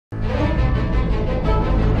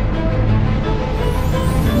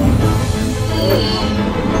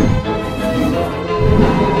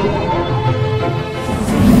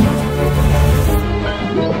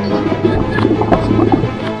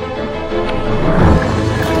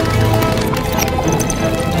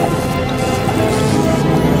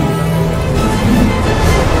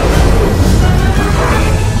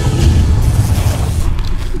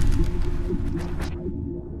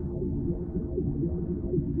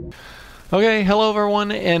Okay, hello everyone,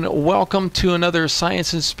 and welcome to another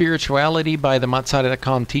Science and Spirituality by the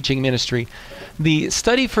Matsada.com teaching ministry. The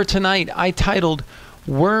study for tonight I titled,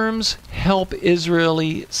 Worms Help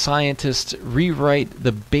Israeli Scientists Rewrite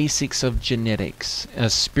the Basics of Genetics, a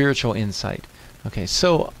Spiritual Insight. Okay,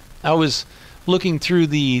 so I was looking through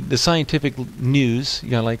the scientific news,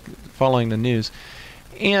 like following the news,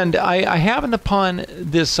 and I happened upon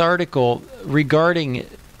this article regarding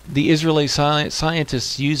the Israeli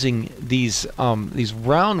scientists using these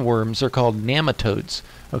roundworms. They're called nematodes,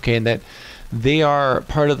 okay, and that they are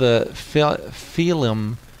part of the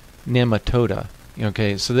phylum Nematoda.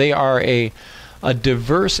 Okay, so they are a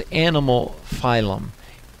diverse animal phylum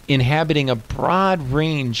inhabiting a broad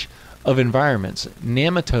range of environments.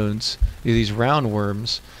 Nematodes, these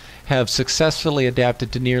roundworms, have successfully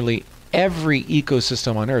adapted to nearly every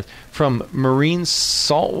ecosystem on Earth, from marine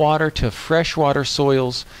saltwater to freshwater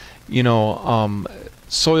soils,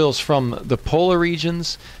 soils from the polar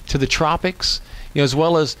regions to the tropics, as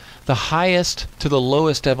well as the highest to the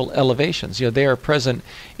lowest elevations. They are present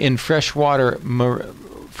in freshwater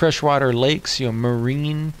lakes,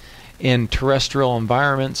 marine and terrestrial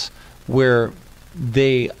environments, where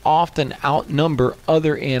they often outnumber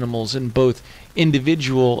other animals in both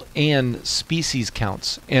individual and species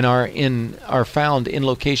counts, and are found in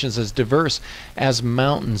locations as diverse as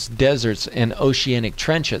mountains, deserts, and oceanic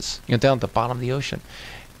trenches, down at the bottom of the ocean.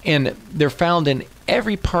 And they're found in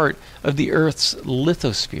every part of the Earth's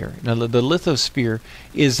lithosphere. Now, the lithosphere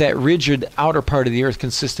is that rigid outer part of the Earth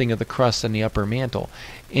consisting of the crust and the upper mantle.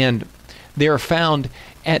 And they are found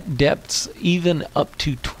at depths even up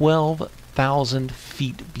to 12,000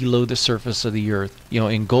 feet below the surface of the Earth.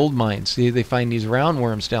 In gold mines, they find these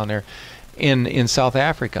roundworms down there in South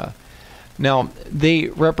Africa. Now, they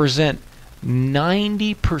represent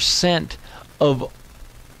 90% of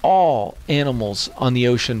all animals on the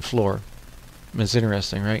ocean floor. It's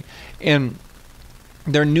interesting, right? And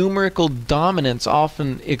their numerical dominance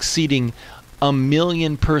often exceeding 1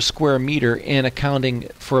 million per square meter and accounting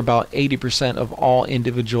for about 80% of all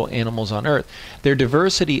individual animals on Earth. Their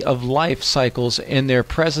diversity of life cycles and their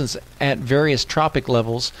presence at various trophic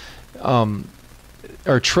levels,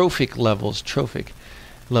 or trophic levels,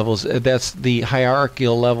 that's the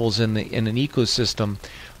hierarchical levels in an ecosystem,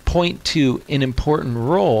 point to an important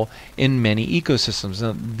role in many ecosystems.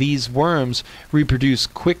 Now, these worms reproduce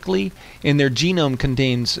quickly, and their genome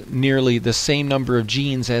contains nearly the same number of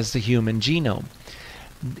genes as the human genome.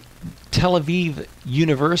 Tel Aviv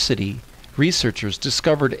University researchers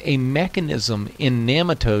discovered a mechanism in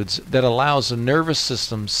nematodes that allows the nervous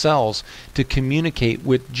system cells to communicate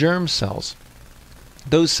with germ cells,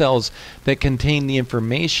 those cells that contain the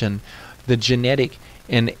information, the genetic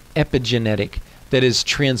and epigenetic, that is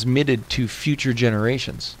transmitted to future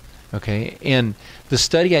generations. Okay, and the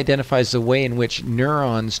study identifies the way in which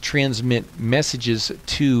neurons transmit messages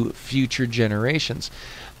to future generations.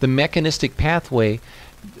 The mechanistic pathway,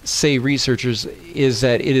 say researchers, is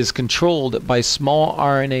that it is controlled by small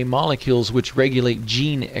RNA molecules which regulate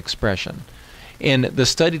gene expression. And the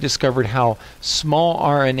study discovered how small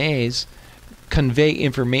RNAs convey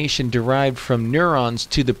information derived from neurons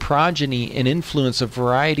to the progeny and influence a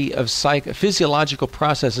variety of physiological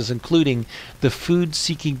processes, including the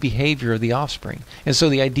food-seeking behavior of the offspring. And so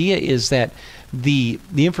the idea is that the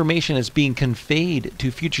information that's being conveyed to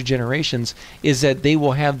future generations is that they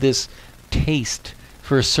will have this taste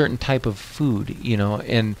for a certain type of food,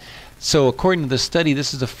 And so according to the study,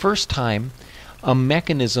 this is the first time a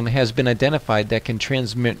mechanism has been identified that can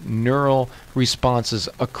transmit neural responses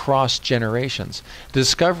across generations. The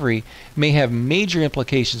discovery may have major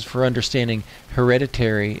implications for understanding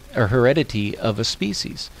heredity of a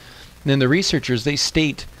species. And then the researchers, they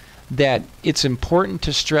state that it's important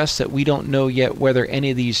to stress that we don't know yet whether any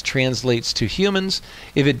of these translates to humans.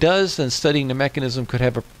 If it does, then studying the mechanism could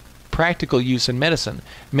have a practical use in medicine.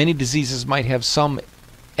 Many diseases might have some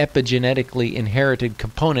epigenetically inherited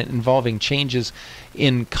component involving changes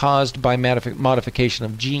caused by modification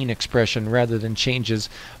of gene expression rather than changes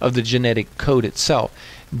of the genetic code itself.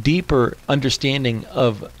 Deeper understanding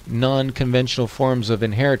of non-conventional forms of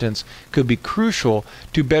inheritance could be crucial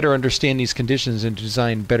to better understand these conditions and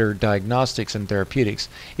design better diagnostics and therapeutics.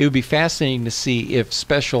 It would be fascinating to see if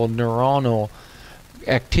special neuronal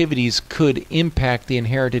activities could impact the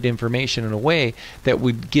inherited information in a way that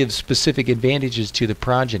would give specific advantages to the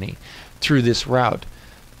progeny. Through this route,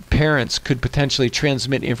 parents could potentially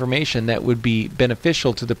transmit information that would be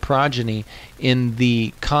beneficial to the progeny in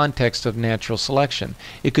the context of natural selection.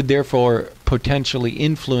 It could therefore potentially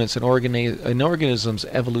influence an organism's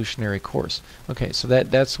evolutionary course. Okay, so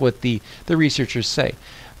that's what the researchers say.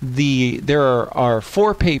 There are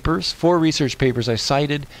four research papers I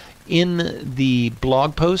cited in the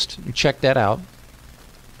blog post. Check that out.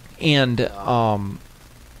 And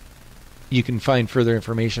you can find further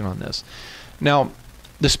information on this. Now,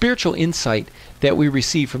 the spiritual insight that we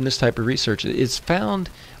receive from this type of research is found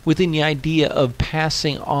within the idea of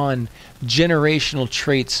passing on generational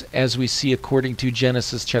traits, as we see according to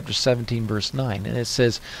Genesis chapter 17, verse 9. And it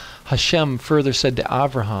says, Hashem further said to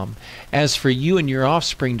Abraham, "As for you and your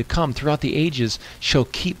offspring to come throughout the ages shall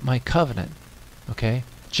keep my covenant." Okay?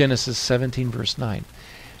 Genesis 17, verse 9.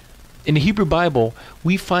 In the Hebrew Bible,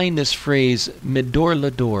 we find this phrase, medor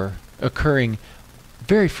lador, occurring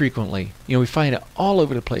very frequently. We find it all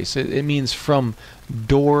over the place. It means from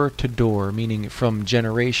door to door, meaning from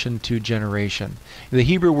generation to generation. The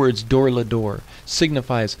Hebrew words dor lador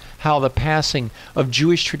signifies how the passing of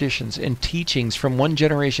Jewish traditions and teachings from one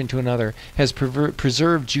generation to another has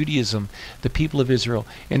preserved Judaism, the people of Israel,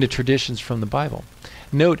 and the traditions from the Bible.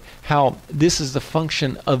 Note how this is the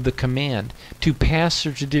function of the command, to pass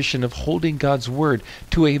the tradition of holding God's word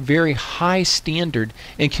to a very high standard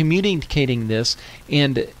and communicating this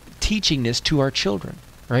and teaching this to our children,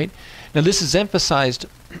 right? Now this is emphasized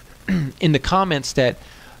in the comments that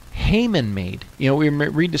Haman made. We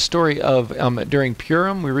read the story of, during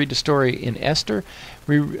Purim, we read the story in Esther.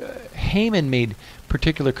 Haman made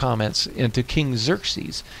particular comments to King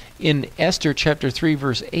Xerxes. In Esther chapter 3,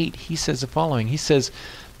 verse 8, he says the following. He says,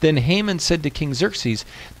 "Then Haman said to King Xerxes,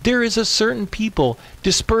 there is a certain people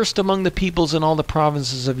dispersed among the peoples in all the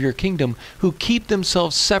provinces of your kingdom who keep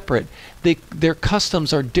themselves separate. Their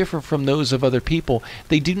customs are different from those of other people.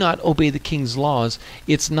 They do not obey the king's laws.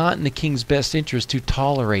 It's not in the king's best interest to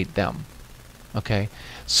tolerate them." Okay?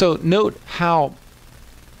 So note how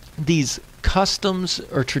these customs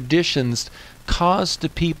or traditions cause the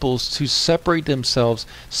peoples to separate themselves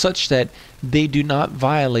such that they do not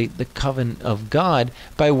violate the covenant of God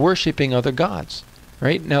by worshiping other gods.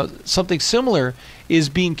 Right? Now, something similar is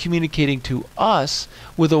being communicated to us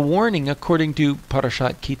with a warning according to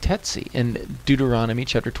Parashat Kitetzi in Deuteronomy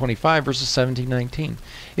chapter 25, verses 17-19.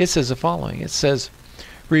 It says the following. It says,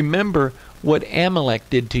 "Remember what Amalek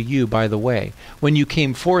did to you by the way, when you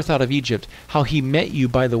came forth out of Egypt, how he met you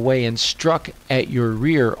by the way and struck at your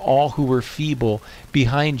rear all who were feeble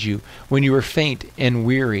behind you, when you were faint and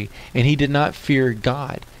weary, and he did not fear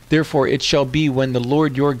God. Therefore it shall be when the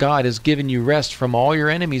Lord your God has given you rest from all your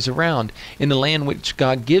enemies around, in the land which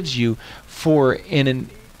God gives you for an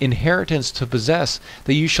inheritance to possess,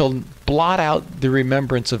 that you shall blot out the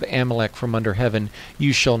remembrance of Amalek from under heaven.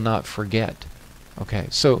 You shall not forget." Okay,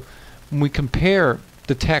 so when we compare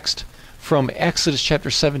the text from Exodus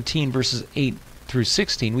chapter 17, verses 8 through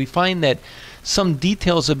 16, we find that some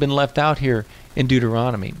details have been left out here in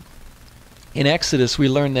Deuteronomy. In Exodus, we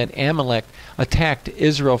learn that Amalek attacked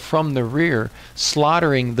Israel from the rear,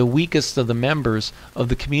 slaughtering the weakest of the members of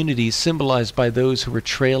the community, symbolized by those who were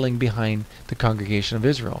trailing behind the congregation of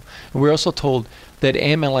Israel. And we're also told that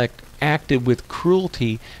Amalek acted with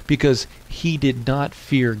cruelty because he did not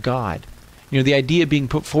fear God. The idea being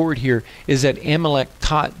put forward here is that Amalek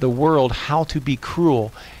taught the world how to be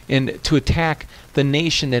cruel and to attack the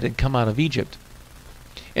nation that had come out of Egypt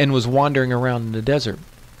and was wandering around in the desert.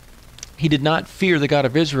 He did not fear the God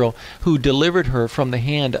of Israel, who delivered her from the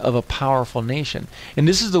hand of a powerful nation. And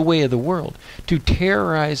this is the way of the world, to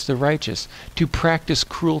terrorize the righteous, to practice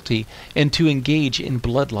cruelty, and to engage in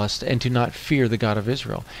bloodlust, and to not fear the God of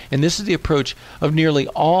Israel. And this is the approach of nearly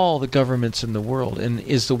all the governments in the world, and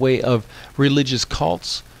is the way of religious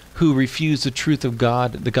cults who refuse the truth of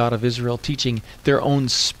God, the God of Israel, teaching their own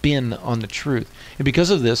spin on the truth. And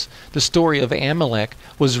because of this, the story of Amalek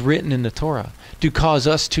was written in the Torah to cause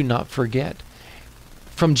us to not forget.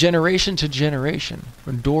 From generation to generation,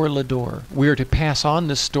 door to door, we are to pass on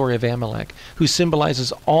this story of Amalek, who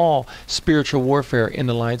symbolizes all spiritual warfare in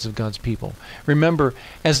the lives of God's people. Remember,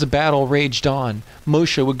 as the battle raged on,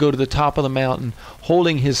 Moshe would go to the top of the mountain,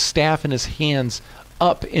 holding his staff in his hands,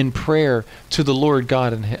 up in prayer to the Lord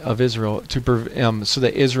God of Israel, so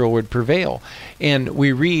that Israel would prevail. And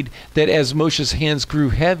we read that as Moshe's hands grew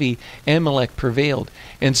heavy, Amalek prevailed.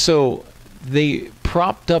 And so they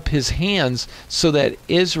propped up his hands so that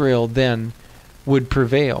Israel then would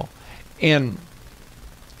prevail. And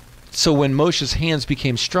so when Moshe's hands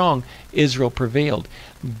became strong, Israel prevailed.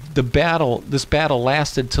 This battle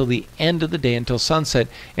lasted till the end of the day, until sunset,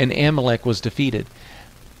 and Amalek was defeated.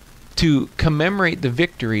 To commemorate the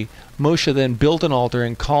victory, Moshe then built an altar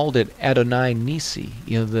and called it Adonai Nisi.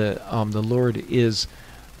 The Lord is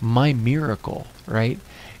my miracle, right?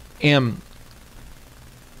 And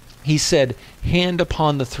he said, hand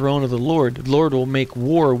upon the throne of the Lord will make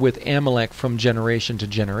war with Amalek from generation to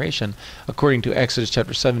generation, according to Exodus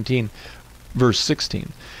chapter 17, verse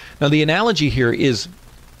 16. Now the analogy here is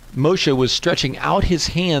Moshe was stretching out his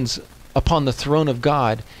hands upon the throne of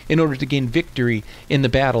God in order to gain victory in the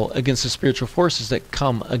battle against the spiritual forces that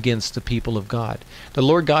come against the people of God. The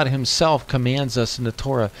Lord God himself commands us in the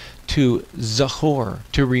Torah to zachor,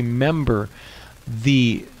 to remember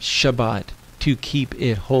the Shabbat, to keep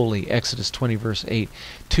it holy, Exodus 20 verse 8.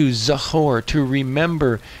 To zachor, to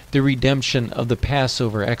remember the redemption of the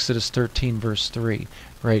Passover, Exodus 13 verse 3.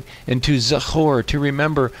 Right? And to zachor, to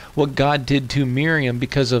remember what God did to Miriam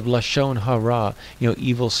because of lashon hara,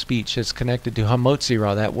 evil speech. It's connected to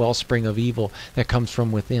hamotzira, that wellspring of evil that comes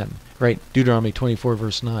from within. Right? Deuteronomy 24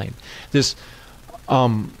 verse 9. This,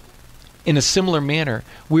 in a similar manner,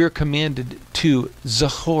 we are commanded to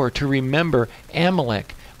zachor, to remember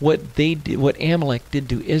Amalek, what Amalek did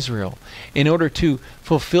to Israel. In order to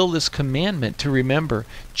fulfill this commandment to remember,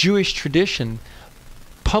 Jewish tradition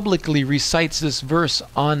publicly recites this verse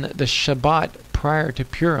on the Shabbat prior to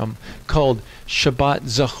Purim, called Shabbat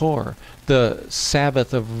Zachor, the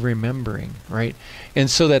Sabbath of remembering, right? And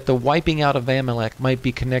so that the wiping out of Amalek might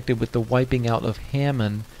be connected with the wiping out of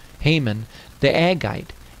Haman, the Agite.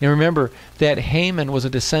 And remember that Haman was a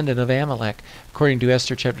descendant of Amalek, according to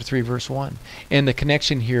Esther chapter 3, verse 1. And the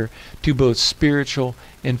connection here to both spiritual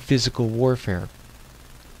and physical warfare.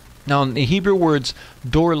 Now, in the Hebrew words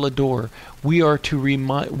dor lador, we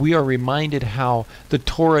are reminded how the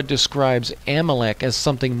Torah describes Amalek as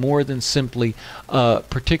something more than simply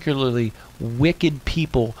particularly wicked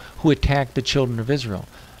people who attacked the children of Israel.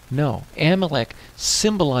 No, Amalek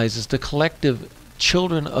symbolizes the collective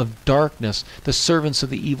children of darkness, the servants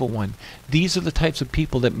of the evil one. These are the types of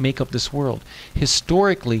people that make up this world.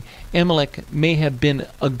 Historically, Amalek may have been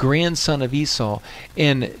a grandson of Esau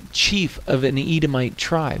and chief of an Edomite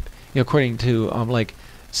tribe, according to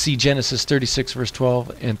see Genesis 36 verse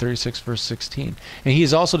 12 and 36 verse 16. And he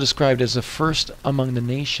is also described as the first among the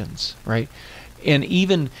nations, right? And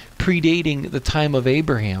even predating the time of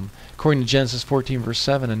Abraham, according to Genesis 14 verse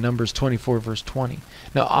 7 and Numbers 24 verse 20.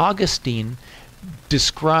 Now Augustine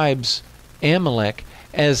describes Amalek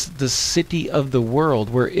as the city of the world,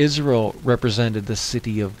 where Israel represented the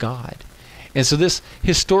city of God. And so this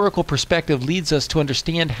historical perspective leads us to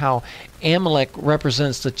understand how Amalek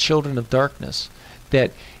represents the children of darkness,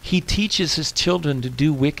 that he teaches his children to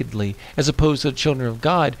do wickedly, as opposed to the children of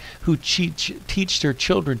God who teach their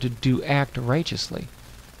children to act righteously.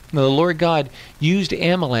 Now the Lord God used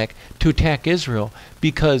Amalek to attack Israel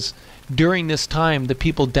because during this time the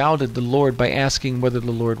people doubted the Lord by asking whether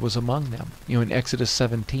the Lord was among them, in Exodus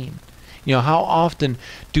 17. How often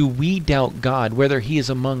do we doubt God, whether he is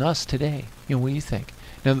among us today? What do you think?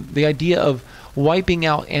 Now, the idea of wiping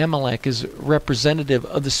out Amalek is representative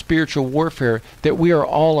of the spiritual warfare that we are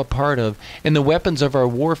all a part of. And the weapons of our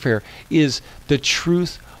warfare is the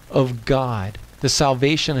truth of God, the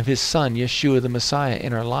salvation of his Son, Yeshua the Messiah,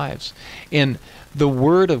 in our lives. And the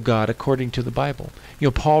Word of God according to the Bible.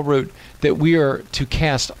 Paul wrote that we are to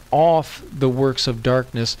cast off the works of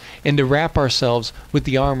darkness and to wrap ourselves with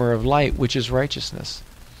the armor of light, which is righteousness.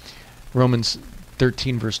 Romans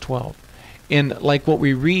 13 verse 12. And like what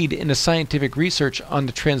we read in the scientific research on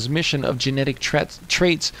the transmission of genetic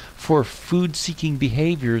traits for food-seeking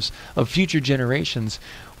behaviors of future generations,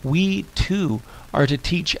 we too are to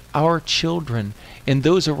teach our children and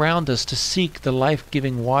those around us to seek the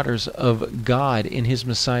life-giving waters of God in his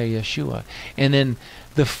Messiah Yeshua, and then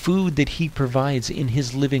the food that he provides in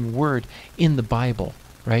his living word in the Bible,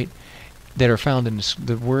 right? That are found in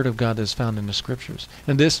the word of God that is found in the scriptures.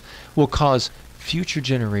 And this will cause future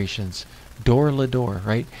generations, dor lador,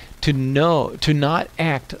 right, to not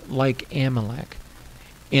act like Amalek,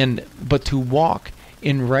 but to walk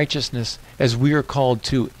in righteousness, as we are called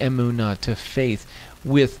to emunah, to faith,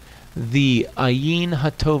 with the ayin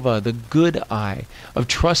hatova, the good eye of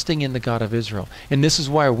trusting in the God of Israel. And this is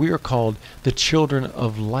why we are called the children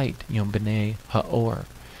of light, b'nei ha'or,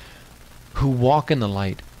 who walk in the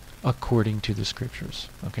light according to the scriptures.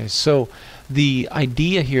 Okay, so the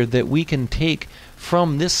idea here that we can take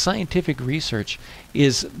from this scientific research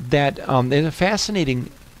is that there's a fascinating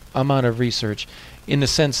amount of research in the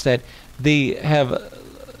sense that the Tel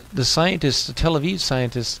Aviv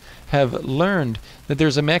scientists have learned that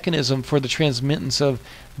there's a mechanism for the transmittance of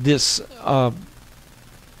this, the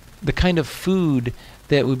kind of food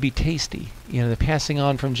that would be tasty, the passing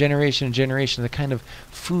on from generation to generation, the kind of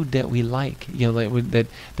food that we like, that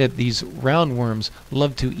these roundworms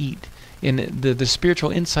love to eat. And the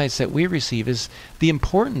spiritual insights that we receive is the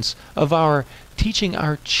importance of our teaching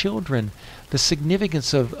our children the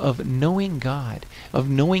significance of knowing God, of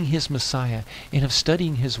knowing His Messiah, and of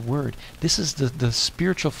studying His Word. This is the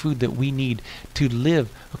spiritual food that we need to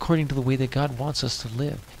live according to the way that God wants us to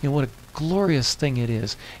live. And what a glorious thing it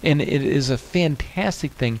is. And it is a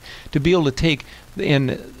fantastic thing to be able to take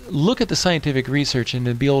and look at the scientific research and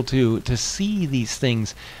to be able to see these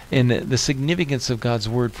things and the significance of God's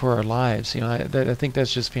Word for our lives. I think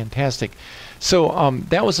that's just fantastic. So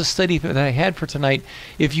that was a study that I had for tonight.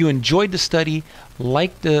 If you enjoyed the study,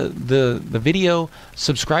 like the video,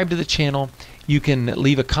 subscribe to the channel. You can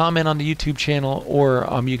leave a comment on the YouTube channel, or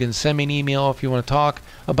you can send me an email if you want to talk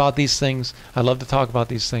about these things. I love to talk about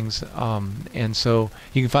these things. And so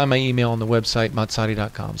you can find my email on the website,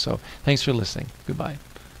 matsadi.com. So thanks for listening. Goodbye.